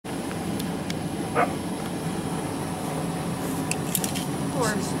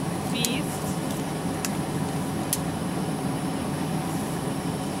Poor beast.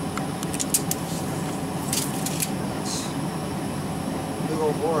 Big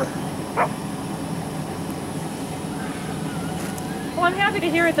old boar. Well, I'm happy to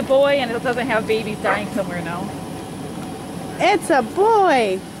hear it's a boy and it doesn't have babies dying somewhere now. It's a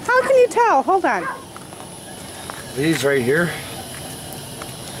boy. How can you tell? Hold on. These right here.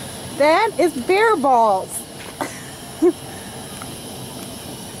 That is bear balls.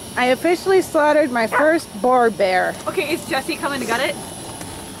 I officially slaughtered my first boar bear. Okay, is Jesse coming to gut it?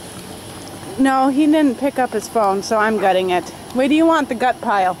 No, he didn't pick up his phone, so I'm gutting it. Where do you want the gut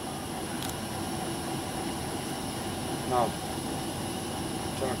pile? No.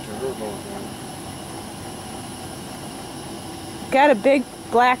 Talk to her about one. Got a big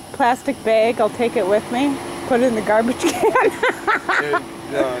black plastic bag. I'll take it with me. Put it in the garbage can.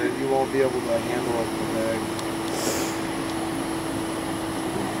 You won't be able to handle it in the bag.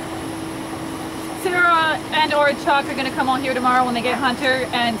 Sarah and or Chuck are going to come out here tomorrow when they get Hunter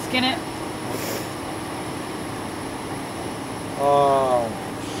and skin it. Oh,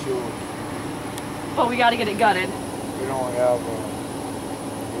 shoot. But we got to get it gutted. We don't have a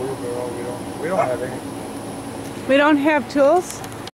wheelbarrow. We don't have any. We don't have tools?